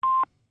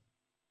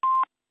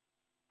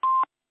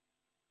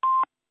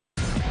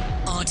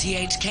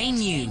RTHK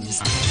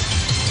News.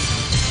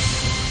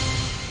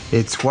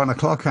 It's 1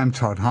 o'clock. I'm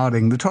Todd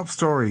Harding. The top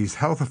stories.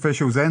 Health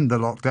officials end the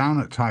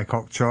lockdown at Tai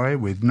Kok Tsui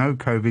with no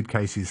COVID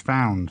cases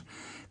found.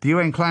 The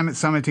UN Climate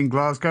Summit in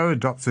Glasgow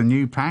adopts a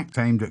new pact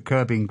aimed at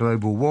curbing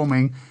global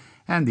warming.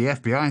 And the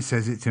FBI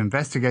says it's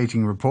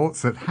investigating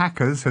reports that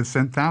hackers have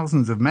sent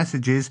thousands of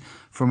messages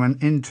from an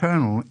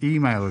internal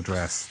email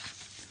address.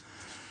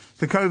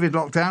 The COVID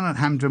lockdown at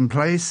Hampden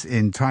Place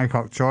in Tai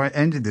Kok Tsui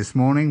ended this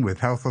morning with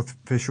health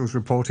officials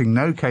reporting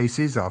no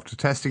cases after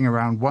testing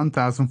around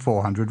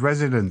 1,400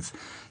 residents.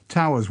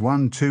 Towers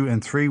 1, 2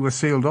 and 3 were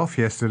sealed off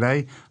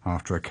yesterday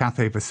after a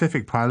Cathay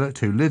Pacific pilot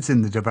who lives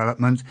in the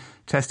development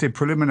tested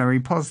preliminary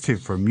positive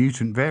for a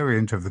mutant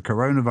variant of the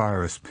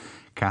coronavirus.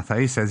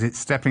 Cathay says it's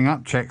stepping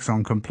up checks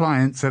on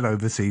compliance at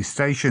overseas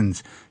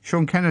stations.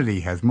 Sean Kennedy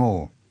has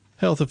more.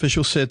 Health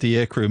officials said the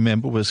aircrew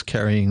member was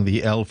carrying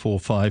the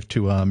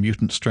L452R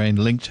mutant strain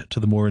linked to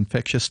the more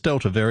infectious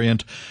Delta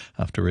variant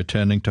after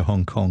returning to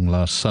Hong Kong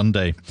last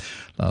Sunday.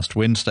 Last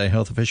Wednesday,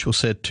 health officials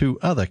said 2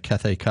 other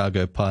Cathay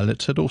cargo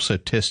pilots had also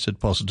tested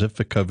positive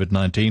for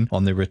COVID-19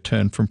 on their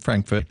return from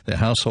Frankfurt. Their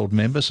household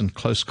members and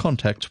close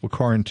contacts were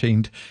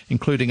quarantined,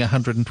 including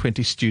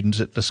 120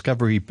 students at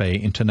Discovery Bay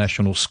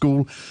International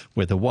School,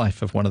 where the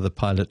wife of one of the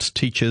pilot's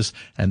teachers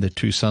and their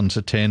 2 sons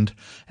attend,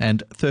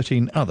 and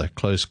 13 other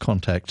close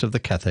contacts of the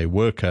Cathay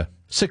worker.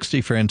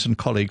 60 friends and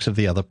colleagues of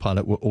the other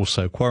pilot were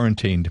also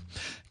quarantined.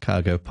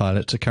 Cargo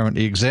pilots are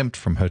currently exempt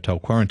from hotel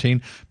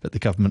quarantine, but the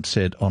government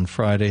said on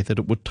Friday that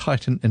it would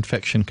tighten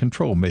infection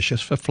control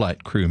measures for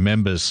flight crew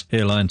members.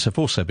 Airlines have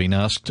also been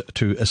asked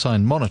to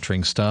assign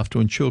monitoring staff to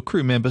ensure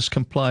crew members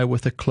comply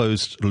with a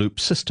closed-loop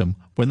system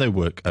when they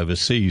work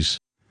overseas.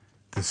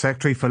 The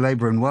Secretary for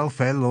Labour and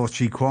Welfare, Law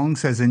Chi Kwong,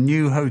 says a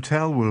new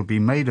hotel will be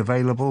made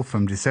available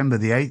from December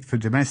the 8th for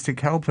domestic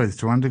helpers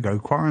to undergo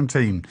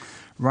quarantine.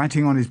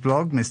 Writing on his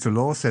blog, Mr.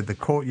 Law said the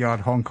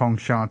Courtyard Hong Kong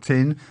Sha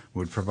Tin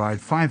would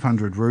provide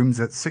 500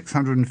 rooms at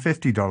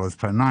 $650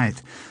 per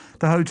night.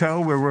 The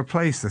hotel will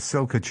replace the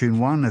Silka Chun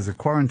Wan as a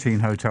quarantine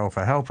hotel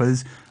for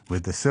helpers,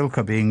 with the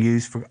Silka being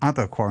used for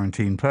other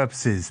quarantine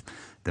purposes.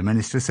 The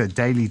minister said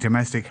daily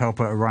domestic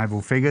helper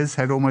arrival figures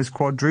had almost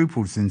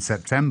quadrupled since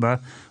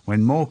September,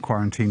 when more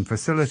quarantine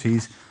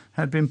facilities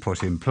had been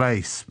put in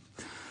place.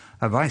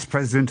 A vice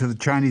president of the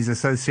Chinese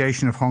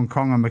Association of Hong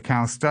Kong and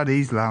Macau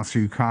Studies, Lau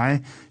Siu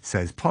Kai,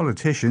 says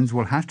politicians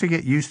will have to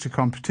get used to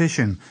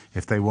competition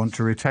if they want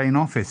to retain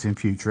office in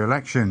future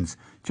elections.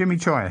 Jimmy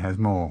Choi has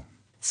more.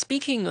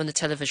 Speaking on the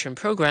television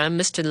program,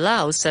 Mr.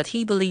 Lau said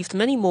he believed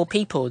many more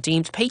people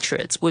deemed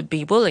patriots would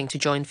be willing to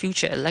join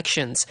future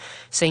elections,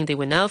 saying they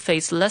would now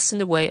face less in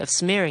the way of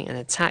smearing and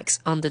attacks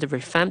under the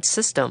revamped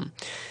system.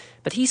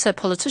 But he said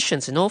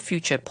politicians in all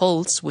future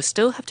polls would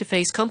still have to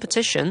face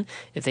competition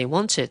if they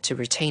wanted to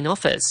retain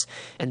office,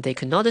 and they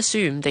could not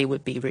assume they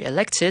would be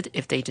re-elected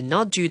if they did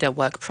not do their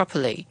work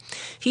properly.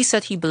 He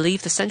said he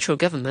believed the central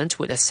government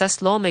would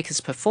assess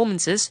lawmakers'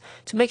 performances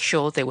to make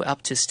sure they were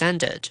up to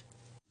standard.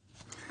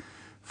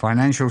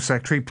 Financial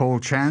Secretary Paul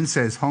Chan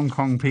says Hong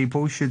Kong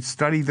people should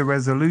study the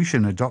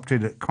resolution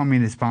adopted at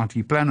Communist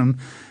Party plenum,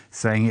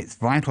 saying it's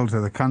vital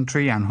to the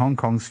country and Hong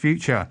Kong's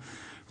future.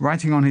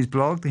 Writing on his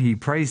blog, he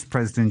praised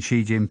President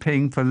Xi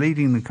Jinping for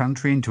leading the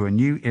country into a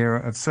new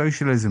era of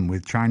socialism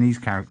with Chinese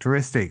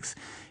characteristics.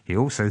 He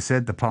also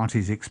said the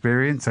party's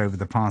experience over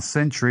the past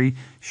century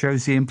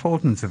shows the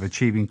importance of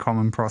achieving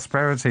common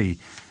prosperity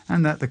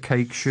and that the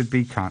cake should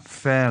be cut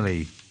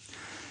fairly.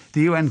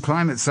 The UN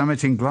Climate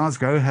Summit in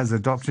Glasgow has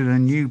adopted a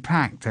new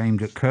pact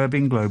aimed at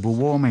curbing global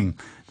warming.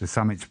 The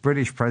summit's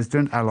British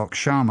President, Alok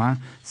Sharma,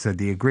 said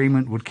the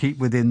agreement would keep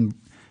within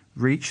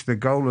reach the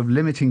goal of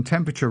limiting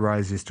temperature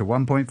rises to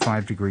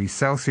 1.5 degrees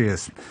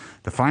Celsius.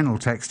 The final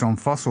text on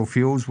fossil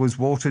fuels was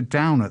watered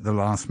down at the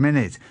last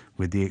minute,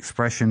 with the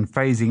expression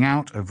phasing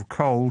out of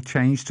coal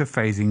changed to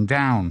phasing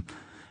down.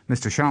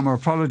 Mr. Sharma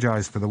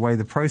apologised for the way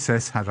the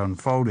process had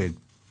unfolded.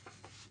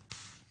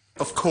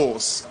 Of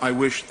course, I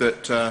wish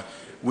that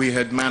we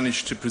had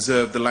managed to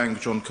preserve the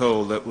language on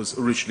coal that was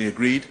originally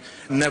agreed.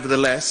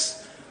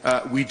 Nevertheless,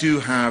 we do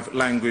have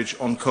language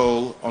on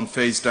coal, on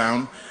phase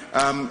down,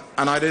 and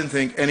I don't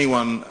think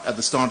anyone at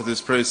the start of this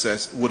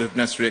process would have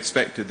necessarily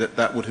expected that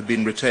that would have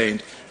been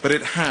retained, but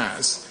it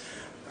has.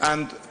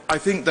 And I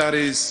think that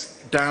is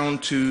down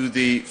to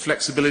the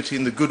flexibility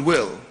and the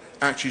goodwill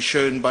actually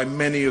shown by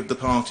many of the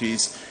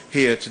parties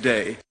here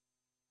today.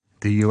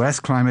 The US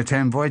climate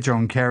envoy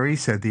John Kerry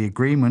said the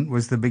agreement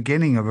was the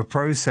beginning of a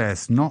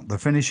process, not the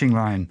finishing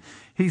line.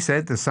 He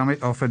said the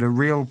summit offered a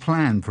real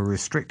plan for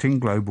restricting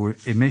global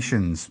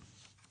emissions.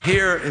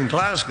 Here in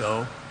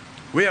Glasgow,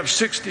 we have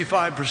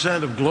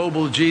 65% of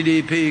global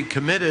GDP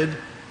committed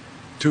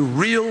to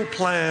real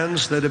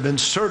plans that have been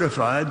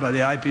certified by the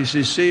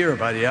IPCC or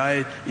by the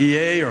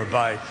IEA or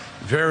by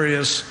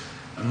various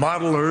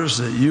modelers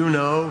that you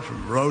know,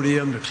 from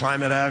Rhodium to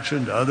Climate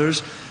Action to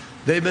others.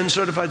 They've been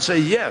certified to say,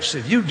 yes,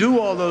 if you do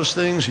all those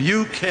things,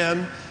 you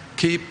can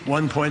keep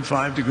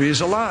 1.5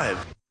 degrees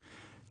alive.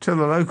 To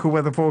the local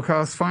weather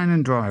forecast, fine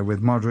and dry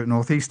with moderate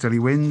northeasterly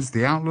winds.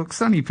 The outlook,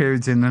 sunny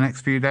periods in the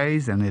next few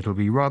days, and it'll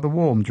be rather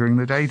warm during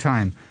the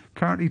daytime.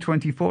 Currently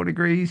 24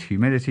 degrees,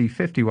 humidity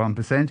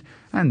 51%,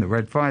 and the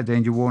red fire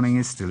danger warning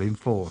is still in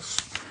force.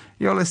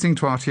 You're listening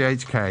to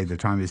RTHK. The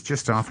time is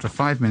just after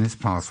 5 minutes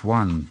past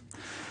 1.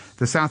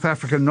 The South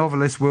African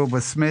novelist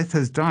Wilbur Smith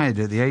has died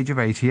at the age of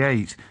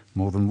 88.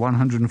 More than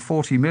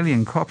 140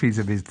 million copies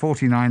of his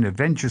 49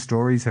 adventure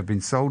stories have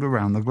been sold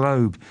around the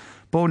globe.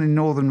 Born in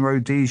northern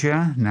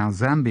Rhodesia, now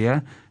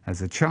Zambia,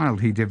 as a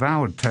child he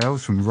devoured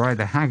tales from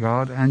Rider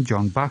Haggard and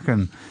John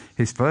Buchan.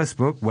 His first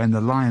book, When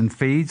the Lion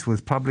Feeds, was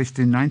published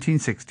in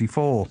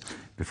 1964.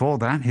 Before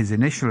that, his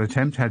initial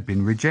attempt had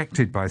been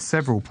rejected by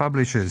several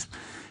publishers.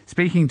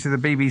 Speaking to the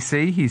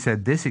BBC, he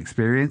said this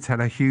experience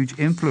had a huge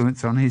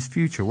influence on his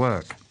future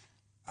work.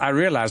 I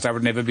realized I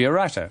would never be a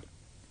writer.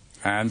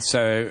 And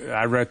so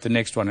I wrote the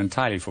next one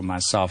entirely for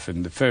myself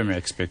in the firm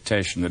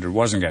expectation that it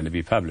wasn't going to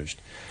be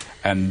published.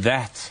 And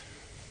that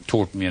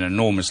taught me an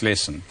enormous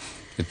lesson.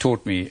 It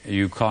taught me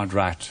you can't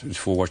write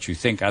for what you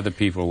think other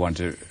people want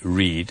to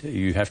read.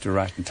 You have to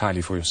write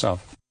entirely for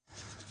yourself.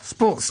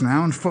 Sports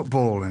now and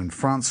football, and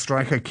France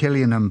striker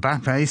Kylian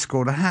Mbappe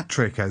scored a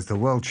hat-trick as the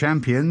world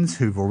champions,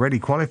 who've already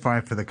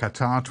qualified for the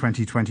Qatar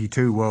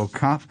 2022 World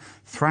Cup,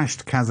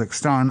 thrashed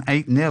Kazakhstan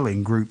 8-0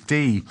 in Group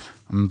D.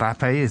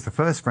 Mbappe is the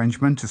first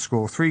Frenchman to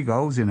score 3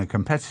 goals in a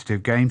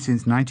competitive game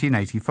since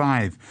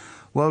 1985.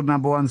 World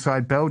number 1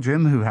 side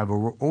Belgium, who have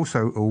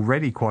also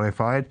already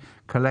qualified,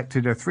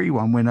 collected a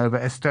 3-1 win over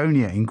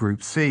Estonia in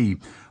Group C.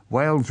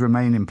 Wales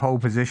remain in pole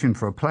position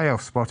for a playoff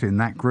spot in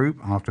that group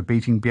after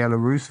beating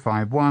Belarus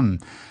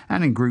 5-1.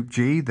 And in Group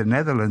G, the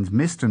Netherlands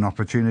missed an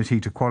opportunity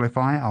to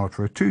qualify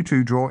after a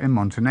 2-2 draw in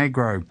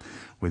Montenegro.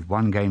 With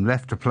 1 game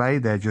left to play,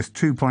 they're just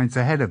 2 points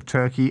ahead of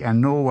Turkey and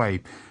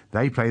Norway.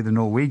 They play the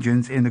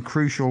Norwegians in the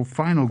crucial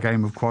final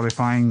game of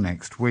qualifying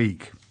next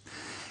week.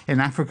 In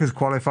Africa's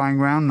qualifying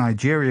round,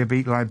 Nigeria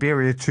beat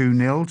Liberia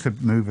 2-0 to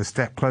move a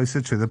step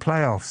closer to the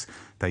playoffs.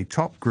 They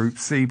topped Group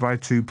C by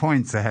 2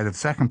 points ahead of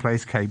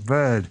second-place Cape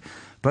Verde.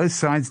 Both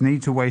sides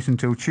need to wait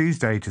until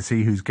Tuesday to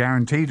see who's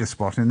guaranteed a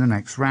spot in the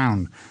next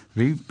round.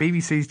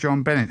 BBC's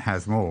John Bennett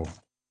has more.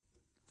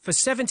 For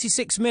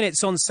 76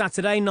 minutes on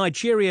Saturday,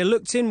 Nigeria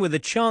looked in with a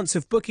chance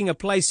of booking a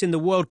place in the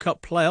World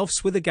Cup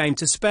playoffs with a game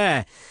to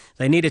spare.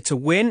 They needed to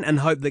win and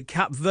hope that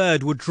Cape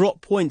Verde would drop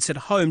points at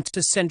home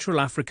to Central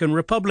African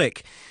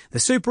Republic. The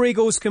Super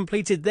Eagles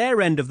completed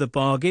their end of the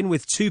bargain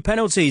with 2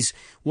 penalties,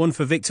 one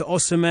for Victor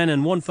Osimhen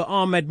and one for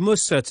Ahmed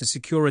Musa to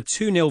secure a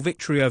 2-0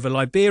 victory over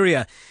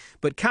Liberia.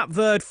 But Cape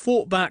Verde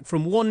fought back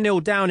from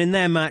 1-0 down in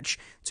their match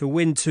to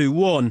win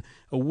 2-1,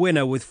 a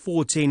winner with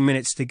 14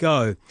 minutes to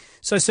go.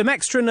 So some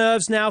extra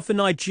nerves now for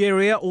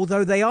Nigeria,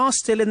 although they are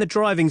still in the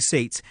driving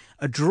seat.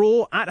 A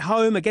draw at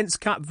home against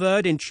Cape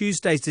Verde in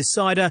Tuesday's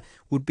decider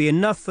would be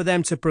enough for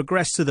them to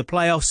progress to the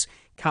playoffs.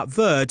 Cape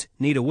Verde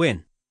need a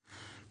win.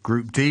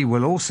 Group D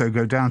will also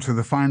go down to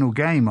the final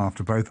game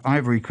after both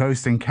Ivory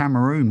Coast and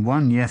Cameroon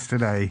won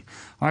yesterday.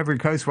 Ivory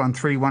Coast won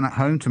 3-1 at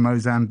home to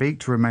Mozambique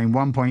to remain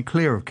 1 point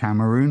clear of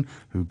Cameroon,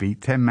 who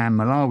beat 10-man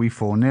Malawi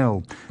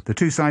 4-0. The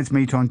two sides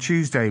meet on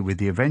Tuesday, with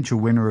the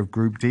eventual winner of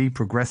Group D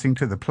progressing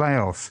to the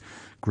playoffs.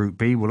 Group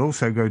B will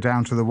also go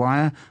down to the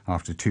wire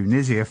after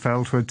Tunisia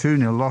fell to a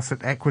 2-0 loss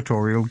at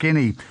Equatorial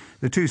Guinea.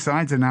 The two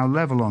sides are now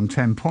level on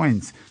 10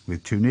 points,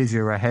 with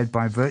Tunisia ahead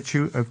by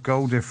virtue of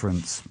goal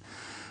difference.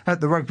 At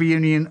the Rugby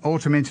Union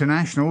Autumn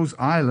Internationals,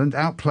 Ireland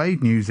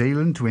outplayed New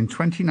Zealand to win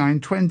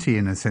 29-20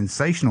 in a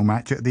sensational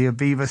match at the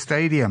Aviva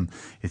Stadium.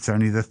 It's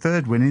only the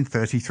third win in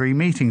 33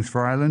 meetings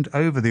for Ireland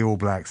over the All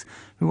Blacks,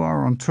 who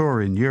are on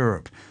tour in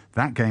Europe.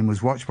 That game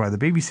was watched by the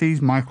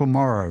BBC's Michael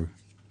Morrow.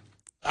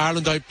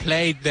 Ireland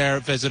outplayed their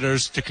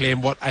visitors to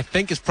claim what I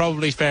think is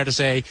probably fair to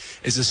say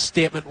is a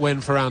statement win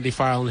for Andy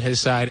Farrell and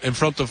his side in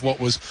front of what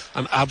was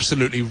an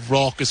absolutely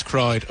raucous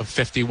crowd of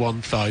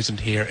 51,000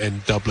 here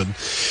in Dublin.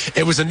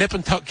 It was a nip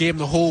and tuck game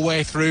the whole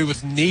way through,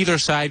 with neither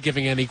side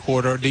giving any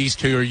quarter. These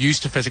two are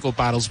used to physical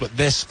battles, but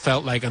this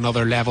felt like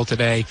another level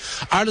today.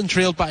 Ireland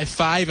trailed by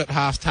 5 at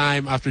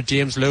half-time after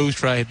James Lowe's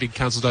try had been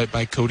cancelled out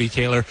by Cody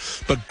Taylor,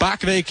 but back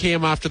they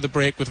came after the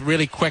break with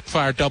really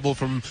quick-fire double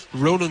from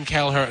Ronan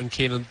Kelleher and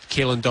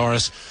Caelan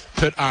Doris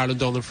put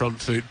Ireland on the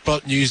front foot.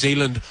 But New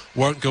Zealand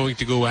weren't going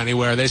to go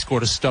anywhere. They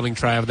scored a stunning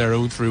try of their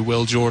own through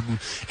Will Jordan.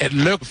 It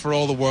looked for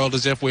all the world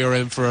as if we were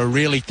in for a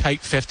really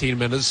tight 15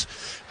 minutes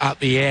at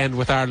the end,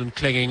 with Ireland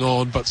clinging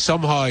on, but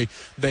somehow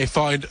they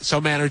found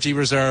some energy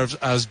reserves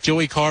as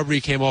Joey Carberry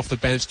came off the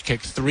bench to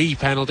kick 3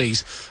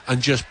 penalties and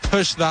just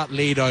pushed that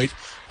lead out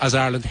as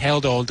Ireland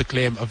held on to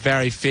claim a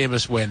very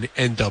famous win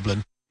in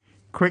Dublin.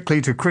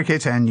 Quickly to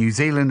cricket, and New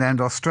Zealand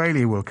and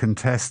Australia will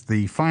contest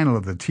the final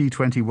of the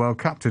T20 World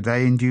Cup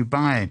today in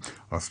Dubai.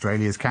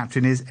 Australia's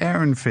captain is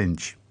Aaron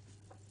Finch.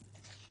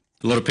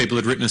 A lot of people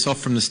had written us off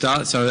from the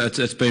start, so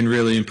it's been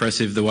really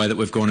impressive the way that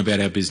we've gone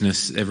about our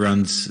business.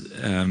 Everyone's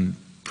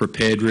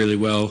prepared really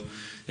well.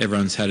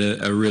 Everyone's had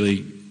a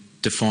really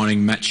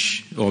defining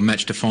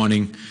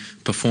match-defining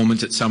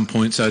performance at some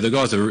point. So the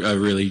guys are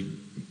really,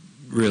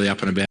 really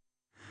up and about.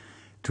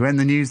 To end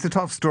the news, the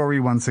top story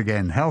once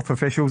again. Health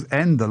officials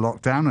end the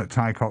lockdown at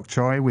Tai Kok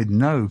Choi with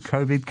no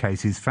COVID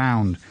cases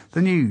found.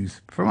 The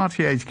news from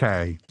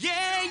RTHK.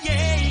 Yeah,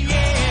 yeah,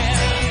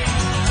 yeah.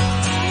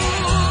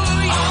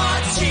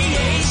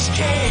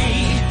 RTHK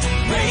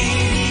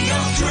Radio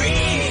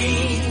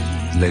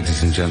 3.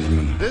 Ladies and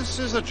gentlemen, this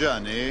is a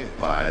journey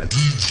by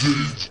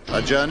DJ.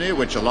 A journey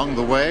which along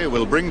the way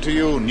will bring to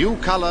you new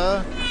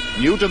color,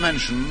 new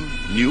dimension,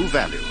 new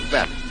value,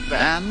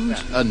 and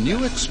a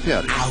new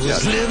experience. I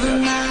was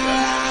living my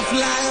life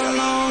like a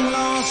long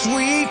lost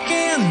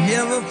weekend.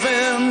 Never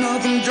felt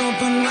nothing,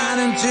 jumping right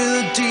into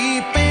the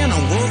deep end.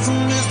 I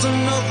wasn't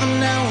missing nothing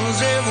that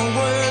was ever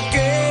worth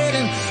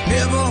getting.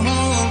 Never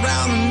hung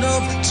around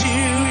enough to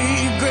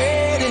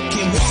regret it.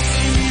 Came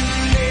walking in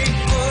late,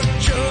 but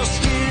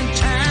just in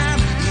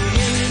time.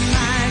 Living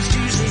my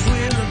excuses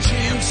with a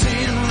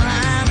 10-cent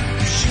rhyme.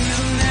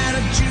 Shooting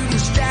at a juke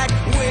stack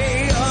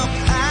way up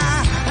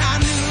high. I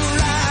knew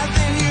right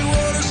then you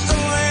were the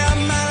story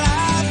of my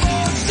life.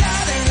 Oh,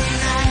 Saturday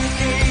night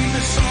gave me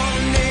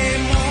Sunday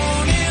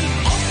morning.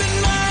 Opened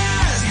my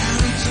eyes,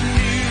 now it's a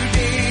new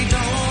day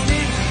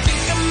dawning.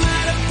 Think I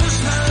might have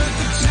pushed my luck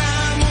a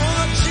time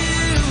or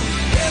two.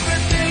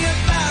 Everything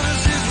about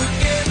us is what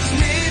gets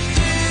me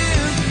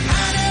through.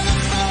 I never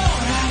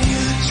thought I'd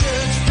hear the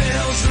church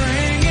bells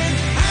ringing.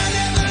 I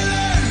never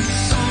learned the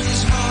song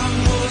his heart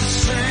was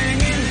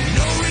singing.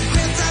 No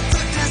regrets, I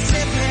took that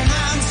step and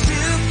I'm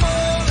still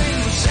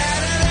falling.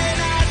 Saturday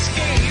nights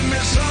gave me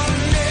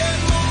Sunday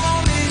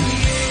morning,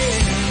 yeah.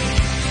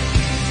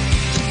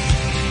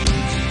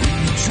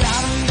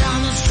 Driving down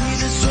the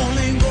street, it's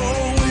only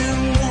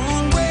going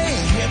one way.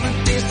 Every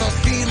day starts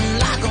feeling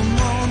like a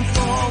month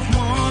of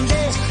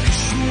Mondays.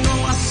 You know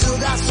I still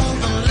got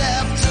something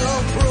left to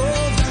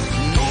prove.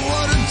 Know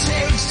what it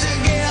takes to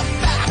get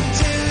back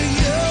to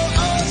you.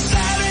 Oh,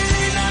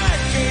 Saturday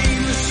night gave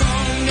me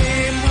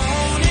Sunday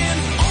morning.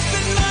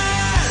 Opened my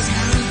eyes,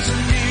 now it's a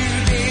new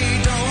day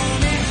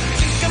dawning.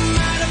 Think I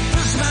might have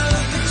pushed my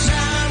luck a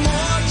time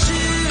or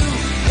two.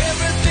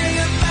 Everything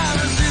about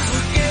us is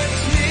what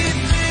gets me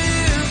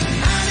through.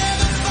 I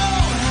never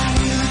thought I'd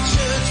hear the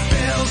church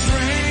bells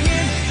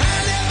ringing. I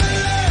never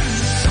learned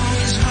the song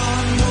his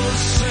heart was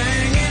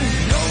singing.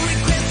 No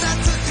regrets, I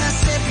took that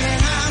step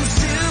and I'm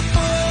still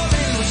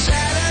falling.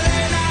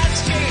 Saturday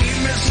nights gave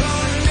me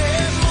Sunday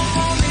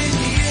morning,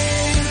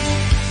 yeah.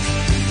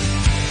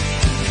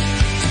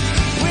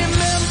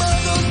 Remember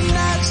those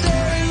nights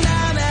staring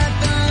out at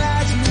the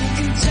lights,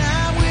 making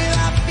time with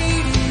our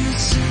feet in the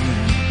sand.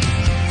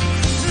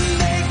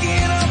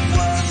 Making up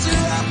words to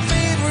our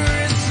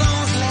favorite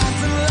songs,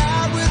 laughing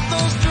loud with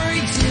those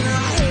drinks in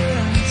our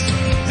hands.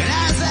 And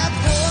as that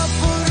boy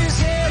put his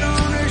head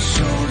on her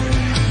shoulder,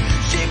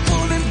 she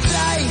pulled him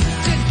tight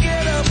to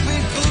get a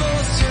bit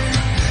closer.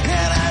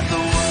 And as the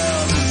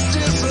world has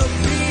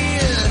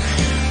disappeared,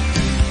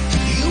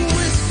 you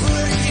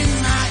whispered in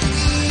my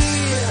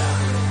ear.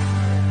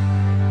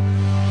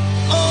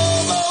 Oh,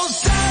 those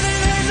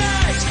Saturday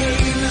nights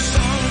gave me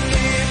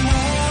Sunday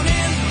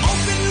morning.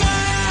 Opened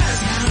my eyes,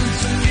 now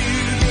it's a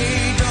new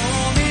day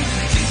dawning.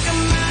 Think I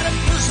might have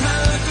pushed my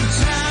luck a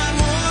time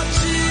or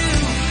two.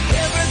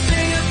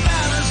 Everything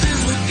about us is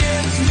what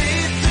gets me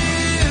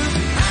through.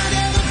 I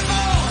never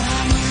thought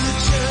I'd hear the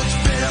church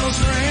bells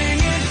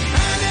ringing.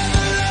 I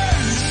never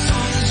learned the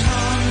song his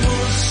heart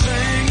was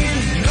singing.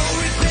 No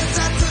regrets,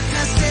 I took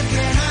that step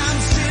and I'm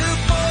still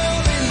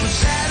falling.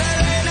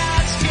 Saturday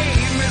nights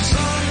gave me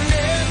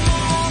Sunday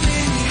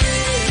morning,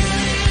 yeah.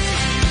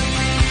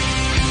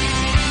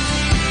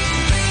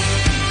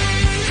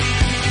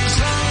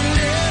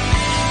 Sunday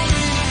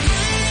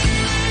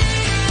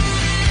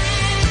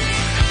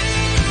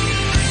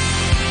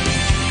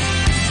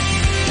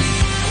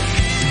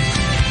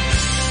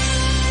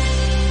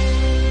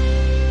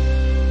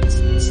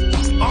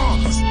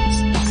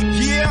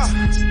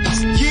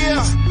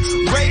Yeah,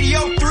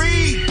 Radio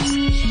 3,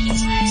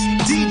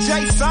 DJ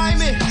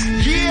Simon,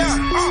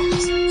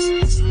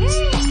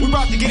 we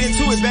about to get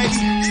into it, baby.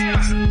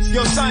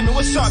 Yo, Simon,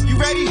 what's up? You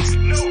ready?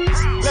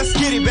 Let's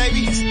get it,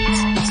 baby.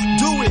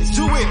 Do it.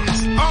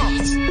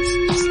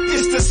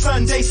 It's the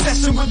Sunday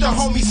session with the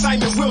homie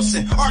Simon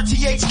Wilson.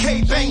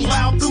 RTHK bang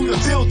loud through the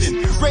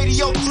building.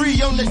 Radio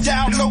 3 on the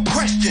dial, no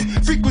question.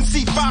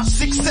 Frequency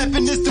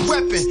 567 is the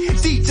weapon.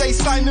 DJ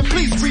Simon,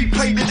 please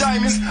replay the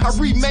diamonds. I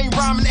remain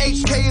rhyming.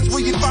 HK is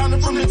where you find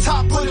it, from the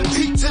top of the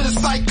peak to the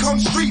cyclone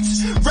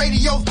streets.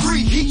 Radio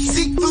 3, heat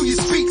seek through your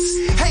speaks.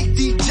 Hey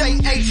DJ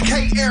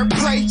HK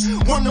airplay,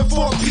 1 to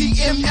 4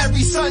 p.m.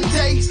 every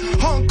Sunday.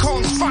 Hong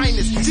Kong's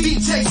finest,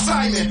 DJ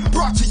Simon,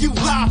 brought to you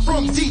live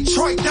from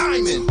Detroit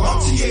Diamond.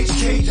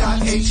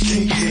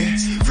 RTHK.HK, yeah.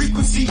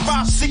 Frequency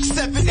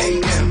 567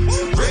 AM.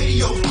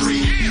 Radio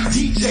 3,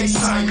 DJ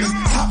Simon,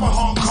 top of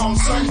Hong Kong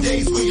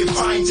Sundays when you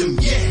find him,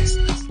 yeah.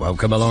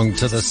 Welcome along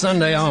to the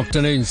Sunday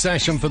afternoon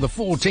session for the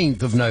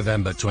 14th of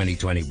November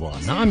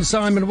 2021. I'm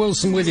Simon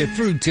Wilson with you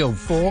through till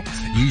 4.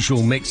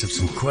 Usual mix of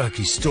some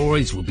quirky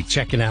stories. We'll be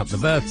checking out the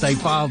birthday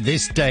file,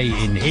 this day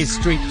in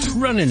history,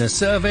 running a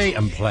survey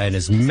and playing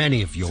as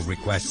many of your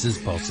requests as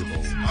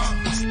possible.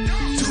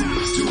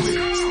 Do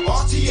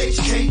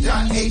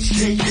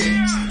rthk.hk,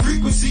 yeah. Frequency